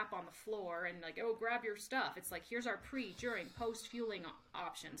crap on the floor and like, oh, grab your stuff. It's like, here's our pre, during, post fueling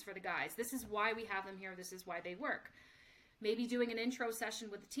options for the guys. This is why we have them here. This is why they work. Maybe doing an intro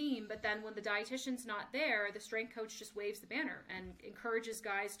session with the team, but then when the dietitian's not there, the strength coach just waves the banner and encourages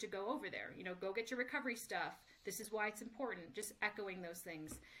guys to go over there. Go get your recovery stuff. This is why it's important. Just echoing those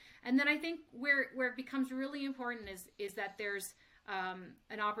things. And then I think where it becomes really important is that there's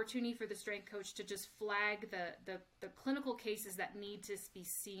an opportunity for the strength coach to just flag the clinical cases that need to be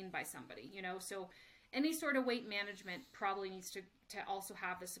seen by somebody. So any sort of weight management probably needs to also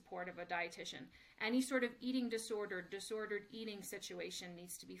have the support of a dietitian. Any sort of eating disordered eating situation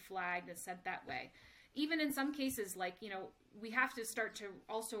needs to be flagged and sent that way. Even in some cases, like, we have to start to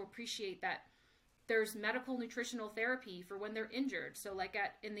also appreciate that there's medical nutritional therapy for when they're injured. So like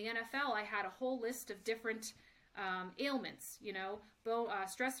in the NFL, I had a whole list of different ailments,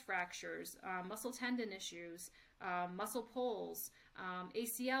 stress fractures, muscle tendon issues, muscle pulls,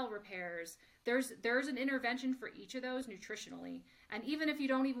 ACL repairs. There's an intervention for each of those nutritionally. And even if you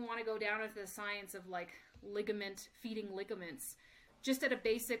don't even want to go down into the science of like feeding ligaments, just at a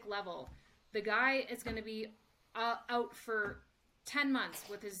basic level, the guy is going to be out for 10 months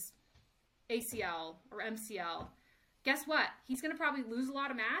with his ACL or MCL. Guess what? He's going to probably lose a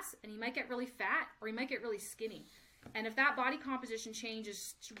lot of mass, and he might get really fat, or he might get really skinny. And if that body composition change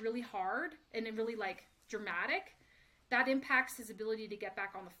is really hard and really like dramatic, that impacts his ability to get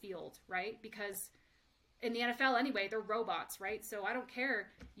back on the field, right? Because in the NFL anyway, they're robots, right? So I don't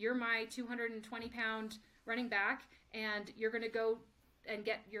care. You're my 220-pound running back, and you're going to go and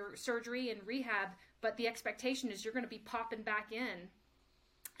get your surgery and rehab, but the expectation is you're going to be popping back in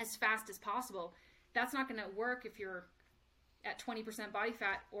as fast as possible. That's not going to work if you're at 20% body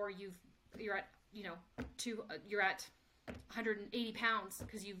fat, or you're at 180 pounds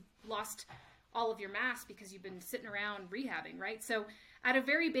because you've lost all of your mass because you've been sitting around rehabbing, right? So at a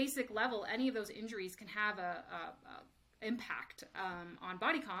very basic level, any of those injuries can have a impact on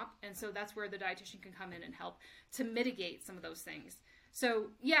body comp, and so that's where the dietitian can come in and help to mitigate some of those things.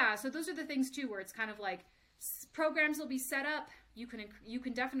 So so those are the things too, where it's kind of like programs will be set up. You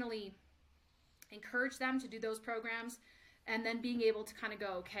can definitely encourage them to do those programs, and then being able to kind of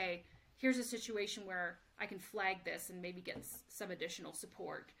go, okay, here's a situation where I can flag this and maybe get some additional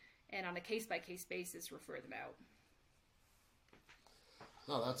support, and on a case-by-case basis refer them out.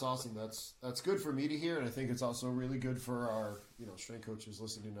 No, that's awesome. That's good for me to hear, and I think it's also really good for our strength coaches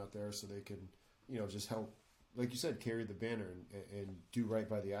listening out there, so they can just help, like you said, carry the banner and do right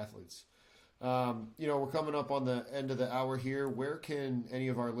by the athletes. We're coming up on the end of the hour here. Where can any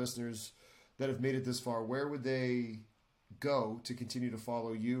of our listeners that have made it this far, where would they go to continue to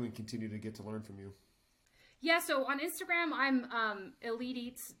follow you and continue to get to learn from you? Yeah, so on Instagram, I'm Elite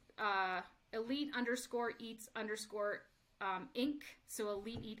Eats, elite_eats_ Inc. So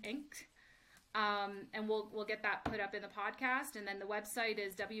Elite Eat Inc. And we'll get that put up in the podcast. And then the website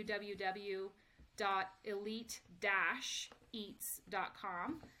is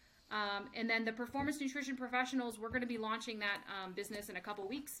www.elite-eats.com. And then the Performance Nutrition Professionals, we're going to be launching that business in a couple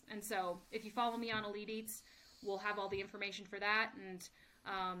weeks. And so if you follow me on Elite Eats, we'll have all the information for that and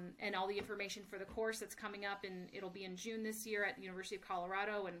all the information for the course that's coming up. And it'll be in June this year at the University of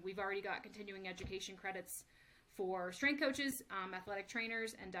Colorado. And we've already got continuing education credits for strength coaches, athletic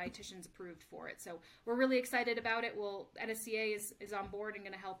trainers, and dietitians approved for it. So we're really excited about it. NSCA is on board and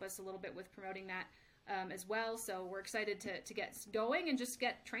going to help us a little bit with promoting that as well. So we're excited to get going and just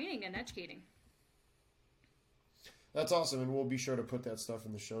get training and educating. That's awesome. And we'll be sure to put that stuff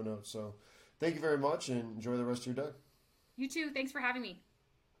in the show notes. So thank you very much and enjoy the rest of your day. You too. Thanks for having me.